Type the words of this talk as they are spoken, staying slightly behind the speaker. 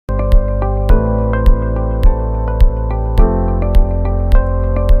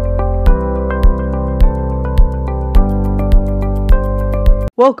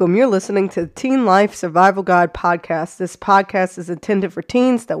Welcome. You're listening to the Teen Life Survival Guide podcast. This podcast is intended for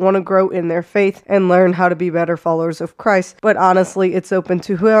teens that want to grow in their faith and learn how to be better followers of Christ. But honestly, it's open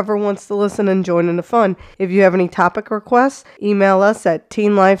to whoever wants to listen and join in the fun. If you have any topic requests, email us at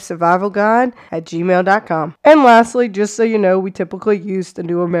teenlifesurvivalguide@gmail.com. And lastly, just so you know, we typically use the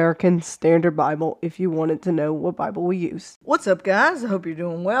New American Standard Bible if you wanted to know what Bible we use. What's up, guys? I hope you're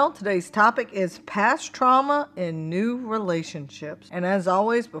doing well. Today's topic is past trauma and new relationships. And as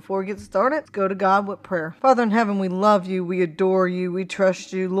always, before we get started, let's go to God with prayer. Father in heaven, we love you, we adore you, we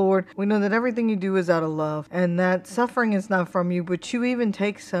trust you, Lord. We know that everything you do is out of love, and that suffering is not from you, but you even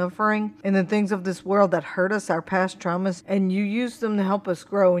take suffering and the things of this world that hurt us, our past traumas, and you use them to help us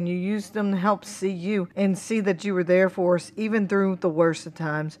grow, and you use them to help see you and see that you were there for us, even through the worst of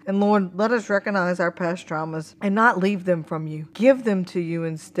times. And Lord, let us recognize our past traumas and not leave them from you. Give them to you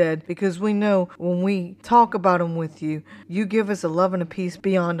instead, because we know when we talk about them with you, you give us a love and a peace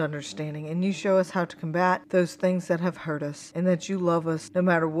beyond understanding, and you show us how to combat those things that have hurt us, and that you love us no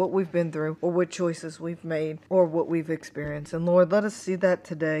matter what we've been through or what choices we've made or what we've experienced. And Lord, let us see that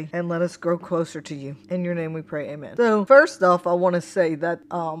today and let us grow closer to you. In your name we pray, amen. So first off, I want to say that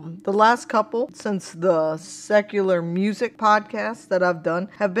the last couple, since the secular music podcasts that I've done,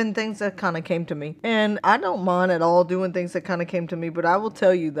 have been things that kind of came to me, and I don't mind at all doing things that kind of came to me, but I will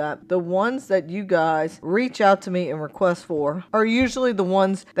tell you that the ones that you guys reach out to me and request for are usually the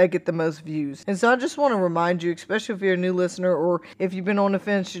ones that get the most views. And so I just want to remind you, especially if you're a new listener or if you've been on the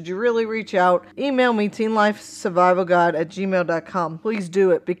fence, should you really reach out, email me, teenlifesurvivalguide@gmail.com. Please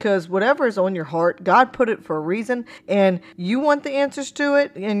do it, because whatever is on your heart, God put it for a reason, and you want the answers to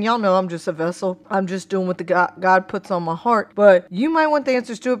it. And y'all know I'm just a vessel. I'm just doing what the God puts on my heart. But you might want the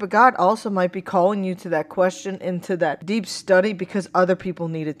answers to it, but God also might be calling you to that question, into that deep study, because other people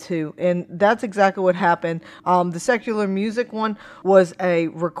need it too. And that's exactly what happened. The secular music one was a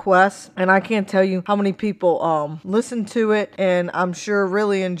request, and I can't tell you how many people listened to it, and I'm sure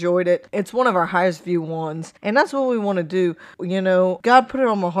really enjoyed it. It's one of our highest view ones, and that's what we want to do. You know, God put it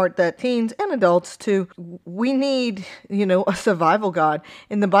on my heart that teens and adults too, we need, a survival guide,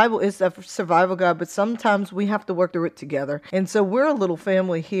 and the Bible is a survival guide, but sometimes we have to work through it together. And so we're a little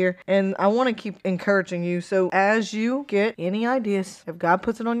family here, and I want to keep encouraging you. So as you get any ideas, if God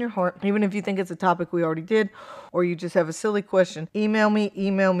puts it on your heart, even if you think it's a topic we already did, or you just have a silly question, email me.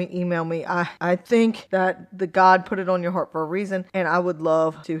 I think that the God put it on your heart for a reason, and I would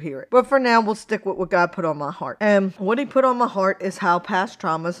love to hear it. But for now, we'll stick with what God put on my heart. And what he put on my heart is how past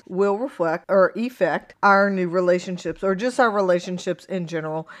traumas will reflect or affect our new relationships, or just our relationships in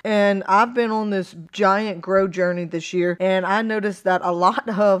general. And I've been on this giant grow journey this year, and I noticed that a lot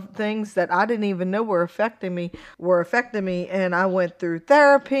of things that I didn't even know were affecting me. And I went through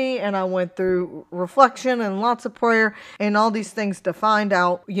therapy, and I went through reflection and lots of prayer and all these things to find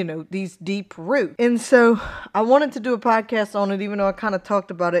out, these deep roots. And so I wanted to do a podcast on it, even though I kind of talked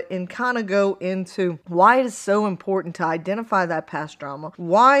about it, and kind of go into why it is so important to identify that past trauma,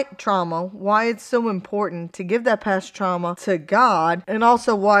 why it's so important to give that past trauma to God, and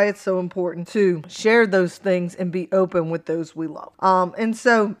also why it's so important to share those things and be open with those we love. And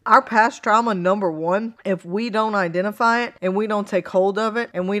so our past trauma, number one, if we don't identify it and we don't take hold of it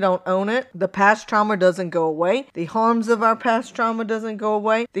and we don't own it, the past trauma doesn't go away. The harms of our past trauma doesn't go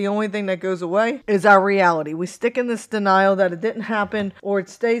away. The only thing that goes away is our reality. We stick in this denial that it didn't happen, or it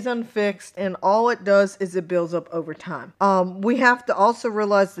stays unfixed, and all it does is it builds up over time. We have to also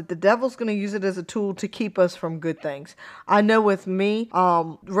realize that the devil's going to use it as a tool to keep us from good things. I know with me,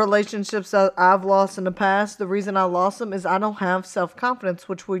 relationships that I've lost in the past, the reason I lost them is I don't have self-confidence,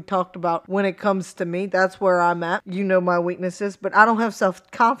 which we talked about when it comes to me. That's where I'm at. My weaknesses, but I don't have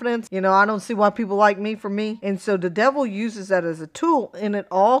self-confidence. I don't see why people like me for me. And so the devil uses that as a tool, and it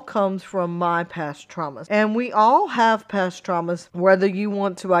all comes from my past traumas. And we all have past traumas, whether you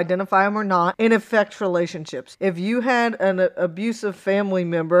want to identify them or not. It affects relationships. If you had an abusive family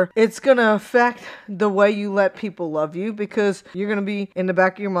member, it's going to affect the way you let people love you, because you're going to be in the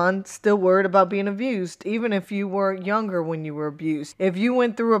back of your mind still worried about being abused, even if you were younger when you were abused. If you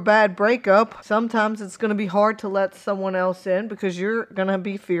went through a bad breakup, sometimes it's going to be hard to let someone else in, because you're going to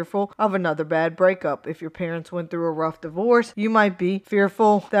be fearful of another bad breakup. If your parents went through a rough divorce, you might be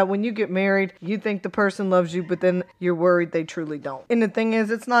fearful that when you get married, you think the person loves you, but then you're worried they truly don't. And the thing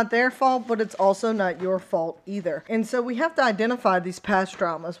is, it's not their fault, but it's also not your fault either. And so we have to identify these past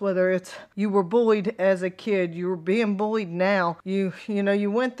traumas, whether it's you were bullied as a kid, you were being bullied now, you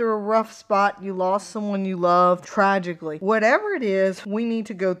went through a rough spot, you lost someone you loved tragically. Whatever it is, we need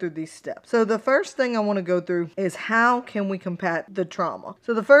to go through these steps. So the first thing I want to go through is how can we combat the trauma?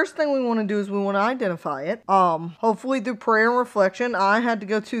 So the first thing we want to do is we want to identify it. it. Hopefully through prayer and reflection. I had to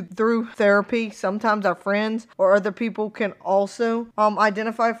go through therapy. Sometimes our friends or other people can also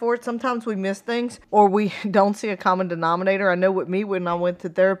identify for it. Sometimes we miss things or we don't see a common denominator. I know with me, when I went to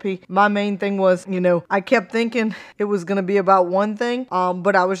therapy, my main thing was, I kept thinking it was going to be about one thing,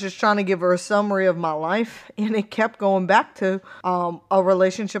 but I was just trying to give her a summary of my life, and it kept going back to a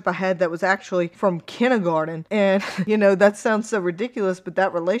relationship I had that was actually from kindergarten. And that sounds so ridiculous, but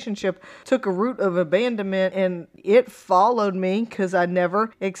that relationship took a root of abandonment, and it followed me because I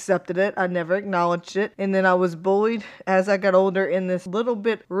never accepted it. I never acknowledged it. And then I was bullied as I got older, in this little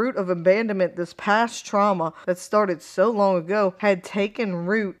bit root of abandonment. This past trauma that started so long ago had taken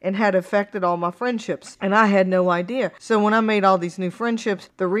root and had affected all my friendships, and I had no idea. So when I made all these new friendships,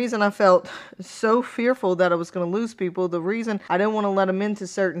 the reason I felt so fearful that I was going to lose people, the reason I didn't want to let them into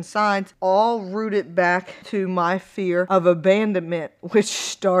certain sides, all rooted back to my fear of abandonment, which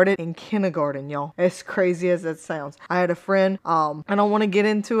started in kindergarten, y'all. As crazy as that sounds. I had a friend, I don't want to get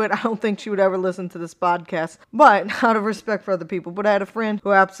into it. I don't think she would ever listen to this podcast, but out of respect for other people, but I had a friend who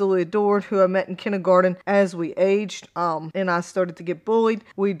I absolutely adored, who I met in kindergarten. As we aged, and I started to get bullied,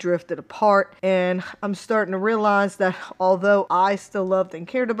 we drifted apart, and I'm starting to realize that although I still loved and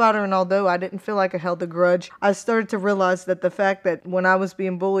cared about her, and although I didn't feel like I held a grudge, I started to realize that the fact that when I was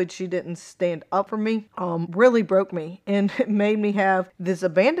being bullied, she didn't stand up for me, really broke me, and it made me have this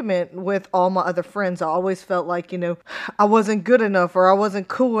abandonment with all my other friends. I always felt like, I wasn't good enough, or I wasn't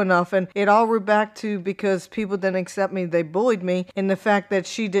cool enough, and it all root back to because people didn't accept me, they bullied me, and the fact that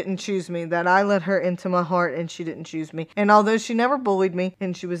she didn't choose me, that I let her into my heart and she didn't choose me. And although she never bullied me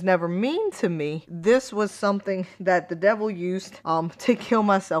and she was never mean to me, this was something that the devil used to kill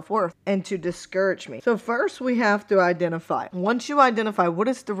my self-worth and to discourage me. So first we have to identify. Once you identify what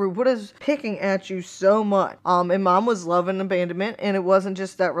is the root, what is picking at you so much. And mom was love and abandonment, and it wasn't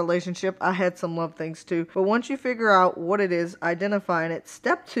just that relationship. I had some love things too. But once you figure out what it is, identifying it,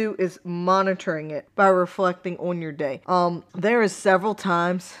 step 2 is monitoring it by reflecting on your day. There is several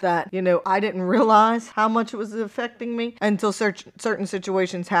times that, I didn't realize how much it was affecting me until certain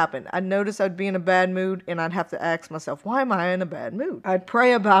situations happened. I'd notice I'd be in a bad mood, and I'd have to ask myself, why am I in a bad mood? I'd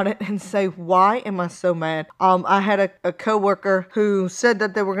pray about it and say, why am I so mad? I had a coworker who said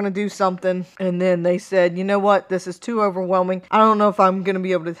that they were going to do something, and then they said, you know what, this is too overwhelming. I don't know if I'm going to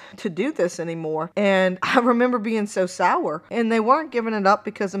be able to do this anymore. And I remember being so sour, and they weren't giving it up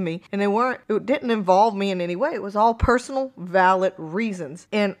because of me, and it didn't involve me in any way. It was all personal, valid reasons.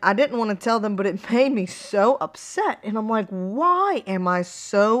 And I didn't want to tell them, but it made me so upset. And I'm like, why am I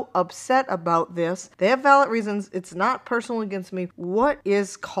so upset about this? They have valid reasons. It's not personal against me. What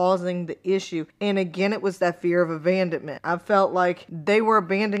is causing the issue? And again, it was that fear of abandonment. I felt like they were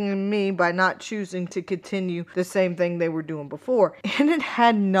abandoning me by not choosing to continue the same thing they were doing before. And it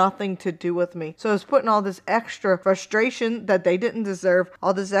had nothing to do with me. So I was putting all this extra frustration that they didn't deserve,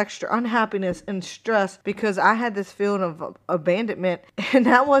 all this extra unhappiness and stress because I had this feeling of abandonment, and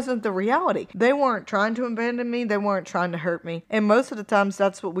that wasn't the reality. They weren't trying to abandon me. They weren't trying to hurt me. And most of the times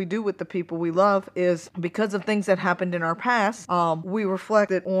that's what we do with the people we love, is because of things that happened in our past, we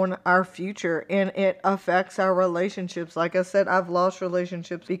reflect it on our future, and it affects our relationships. Like I said, I've lost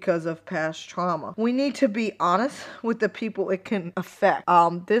relationships because of past trauma. We need to be honest with the people it can affect.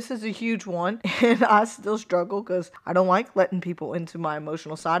 This is a huge one, and I still struggle because I don't like letting people into my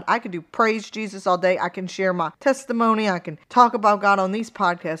emotional side. I could do praise Jesus all day. I can share my testimony. I can talk about God on these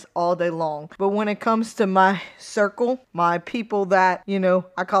podcasts all day long. But when it comes to my circle, my people that,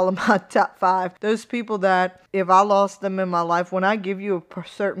 I call them my top 5, those people that if I lost them in my life, when I give you a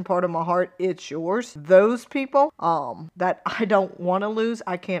certain part of my heart, it's yours. Those people that I don't want to lose,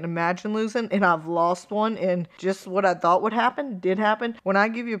 I can't imagine losing, and I've lost one, and just what I thought would happen did happen. When I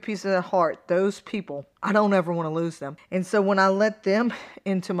give you a piece of the heart, those people, I don't ever want to lose them. And so when I let them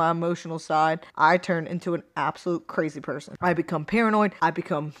into my emotional side, I turn into an absolute crazy person. I become paranoid. I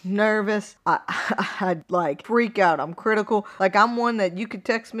become nervous. I like freak out. I'm critical. Like, I'm one that you could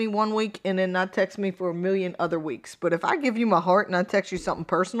text me one week and then not text me for a million other weeks. But if I give you my heart and I text you something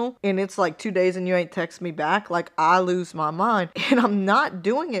personal and it's like 2 days and you ain't text me back, like, I lose my mind. And I'm not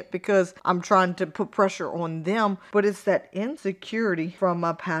doing it because I'm trying to put pressure on them, but it's that insecurity from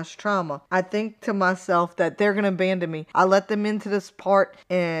my past trauma. I think to myself that they're going to abandon me. I let them into this part,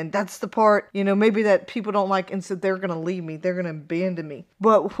 and that's the part, maybe that people don't like, and so they're going to leave me. They're going to abandon me.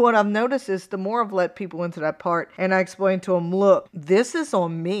 But what I've noticed is the more I've let people into that part, and I explain to them, look, this is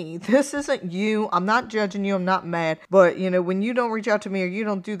on me. This isn't you. I'm not judging you. I'm not mad. But, when you don't reach out to me or you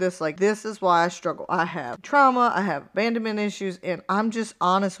don't do this, like, this is why I struggle. I have trauma. I have abandonment issues, and I'm just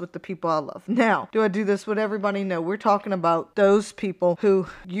honest with the people I love. Now, do I do this with everybody? No, we're talking about those people who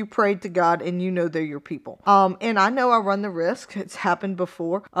you prayed to God and they're your people. And I know I run the risk, it's happened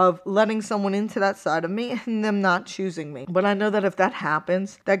before, of letting someone into that side of me and them not choosing me. But I know that if that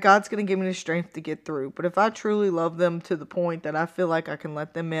happens, that God's going to give me the strength to get through. But if I truly love them to the point that I feel like I can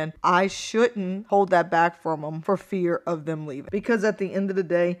let them in, I shouldn't hold that back from them for fear of them leaving. Because at the end of the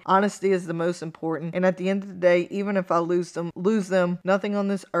day, honesty is the most important. And at the end of the day, even if I lose them, nothing on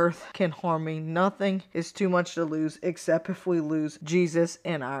this earth can harm me. Nothing is too much to lose except if we lose Jesus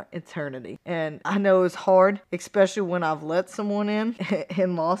and our eternity. And I know it's hard, especially when I've let someone in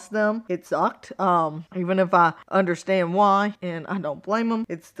and lost them. It sucked. Even if I understand why and I don't blame them,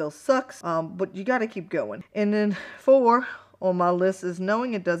 it still sucks. But you got to keep going. And then 4 on my list is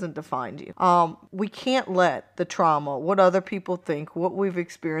knowing it doesn't define you. We can't let the trauma, what other people think, what we've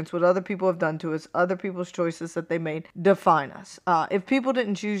experienced, what other people have done to us, other people's choices that they made, define us. If people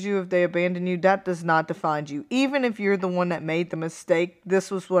didn't choose you, if they abandoned you, that does not define you. Even if you're the one that made the mistake, this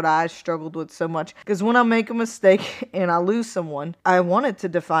was what I struggled with so much. Because when I make a mistake and I lose someone, I want it to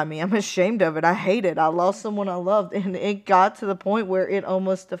define me. I'm ashamed of it. I hate it. I lost someone I loved, and it got to the point where it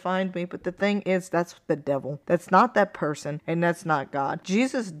almost defined me. But the thing is, that's the devil. That's not that person. And that's not God.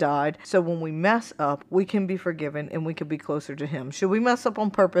 Jesus died so when we mess up, we can be forgiven and we can be closer to him. Should we mess up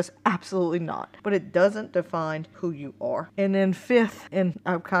on purpose? Absolutely not. But it doesn't define who you are. And then 5th, and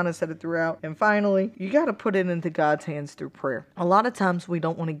I've kind of said it throughout, and finally, you got to put it into God's hands through prayer. A lot of times we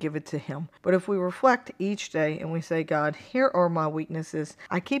don't want to give it to him. But if we reflect each day and we say, God, here are my weaknesses.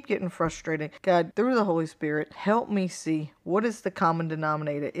 I keep getting frustrated. God, through the Holy Spirit, help me see what is the common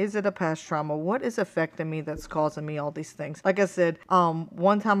denominator. Is it a past trauma? What is affecting me that's causing me all these things? Like I said,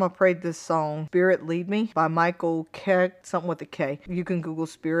 one time I prayed this song, Spirit Lead Me, by Michael Keck, something with a K. You can Google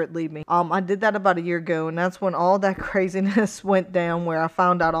Spirit Lead Me. I did that about a year ago, and that's when all that craziness went down, where I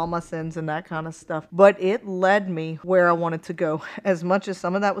found out all my sins and that kind of stuff. But it led me where I wanted to go. As much as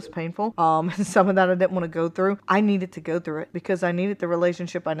some of that was painful, and some of that I didn't want to go through, I needed to go through it because I needed the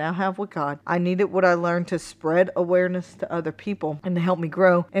relationship I now have with God. I needed what I learned to spread awareness to other people and to help me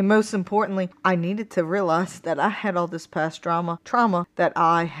grow. And most importantly, I needed to realize that I had all this past trauma that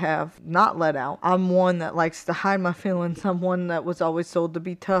I have not let out. I'm one that likes to hide my feelings. I'm one that was always told to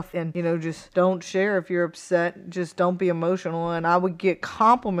be tough and, just don't share if you're upset. Just don't be emotional. And I would get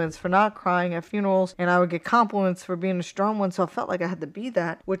compliments for not crying at funerals, and I would get compliments for being a strong one. So I felt like I had to be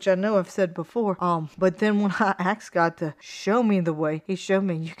that, which I know I've said before. But then when I asked God to show me the way, he showed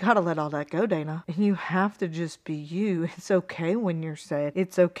me, you got to let all that go, Dana. And you have to just be you. It's okay when you're sad.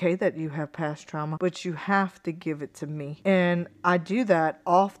 It's okay that you have past trauma, but you have to give it to me. And I do that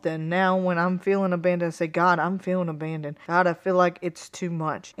often now when I'm feeling abandoned. I say, God, I'm feeling abandoned. God, I feel like it's too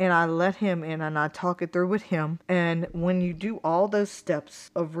much. And I let him in and I talk it through with him. And when you do all those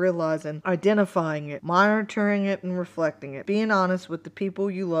steps of realizing, identifying it, monitoring it, and reflecting it, being honest with the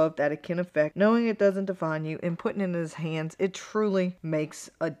people you love that it can affect, knowing it doesn't define you, and putting it in his hands, it truly makes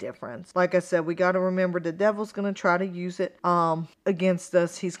a difference. Like I said, we got to remember the devil's going to try to use it against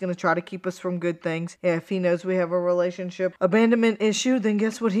us. He's going to try to keep us from good things. If he knows we have a relationship abandonment issue, then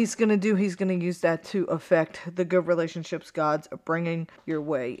guess what he's going to do? He's going to use that to affect the good relationships God's bringing your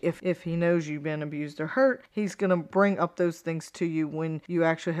way. If he knows you've been abused or hurt, he's going to bring up those things to you when you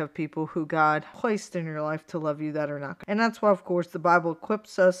actually have people who God placed in your life to love you that are not. And that's why, of course, the Bible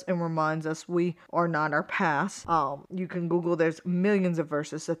equips us and reminds us we are not our past. You can Google, there's millions of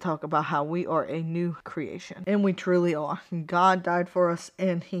verses that talk about how we are a new creation. And we truly are. God died for us,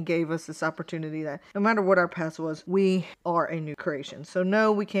 and he gave us this opportunity that no matter what our past was, we are a new creation. So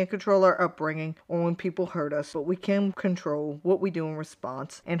no, we can't control our upbringing or when people hurt us, but we can control what we do in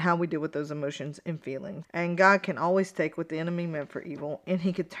response and how we deal with those emotions and feelings. And God can always take what the enemy meant for evil, and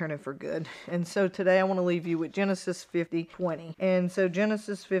he could turn it for good. And so today I want to leave you with Genesis 50:20. And so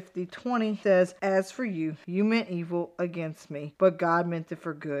Genesis 50:20 says, as for you, you meant evil against me, but God meant it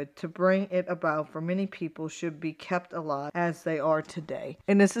for good, to bring it about for many people should be kept alive as they are today.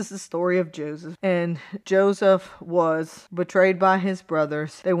 And this is the story of Joseph. And Joseph was betrayed by his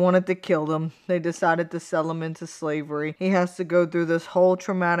brothers. They wanted to kill him. They decided to sell him into slavery. He has to go through this whole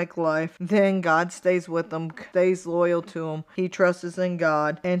traumatic life. Then God stays with him, stays loyal to him. He trusts in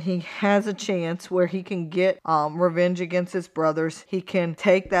God, and he has a chance where he can get revenge against his brothers. He can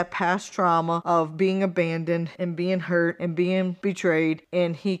take that past trauma of being abandoned and being hurt and being betrayed,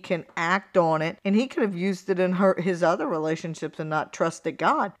 and he can act on it. And he could have used it in his other relationships and not trusted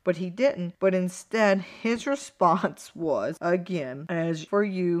God, but he didn't. But instead, his response once was, again, as for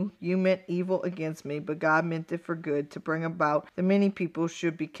you, you meant evil against me, but God meant it for good, to bring about that many people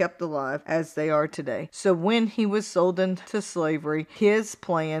should be kept alive as they are today. So when he was sold into slavery, his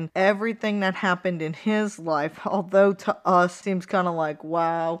plan, everything that happened in his life, although to us seems kind of like,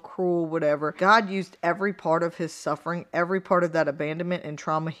 wow, cruel, whatever, God used every part of his suffering, every part of that abandonment and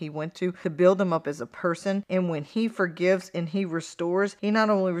trauma he went to build him up as a person. And when he forgives and he restores, he not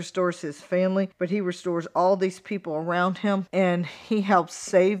only restores his family, but he restores all these people around him, and he helps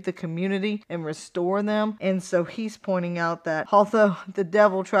save the community and restore them. And so he's pointing out that although the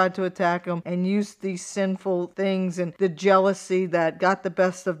devil tried to attack him and used these sinful things and the jealousy that got the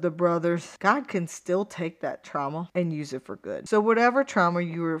best of the brothers, God can still take that trauma and use it for good. So whatever trauma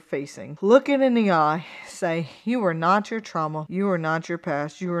you are facing, look it in the eye, say, you are not your trauma, you are not your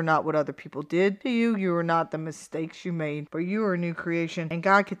past, you are not what other people did to you, you are not the mistakes you made, but you are a new creation, and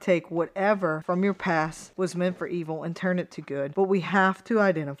God could take whatever from your past was meant for evil and turn it to good. But we have to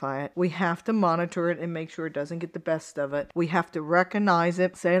identify it. We have to monitor it and make sure it doesn't get the best of it. We have to recognize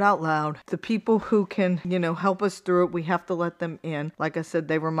it, say it out loud. The people who can, help us through it, we have to let them in. Like I said,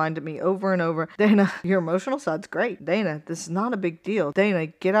 they reminded me over and over, Dana, your emotional side's great. Dana, this is not a big deal. Dana,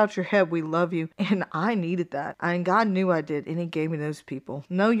 get out your head. We love you. And I needed that. And God knew I did, and he gave me those people.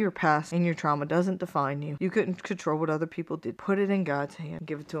 Know your past and your trauma doesn't define you. You couldn't control what other people did. Put it in God's hand.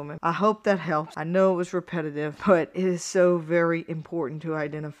 Give it to him. I hope that helps. I know it was repetitive, but it is so very important to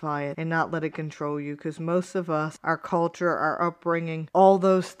identify it and not let it control you, because most of us, our culture, our upbringing, all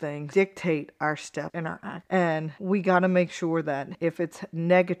those things dictate our step and our act. And we got to make sure that if it's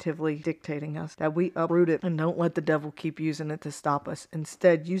negatively dictating us, that we uproot it and don't let the devil keep using it to stop us.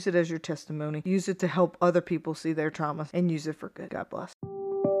 Instead, use it as your testimony. Use it to help other people see their traumas and use it for good. God bless.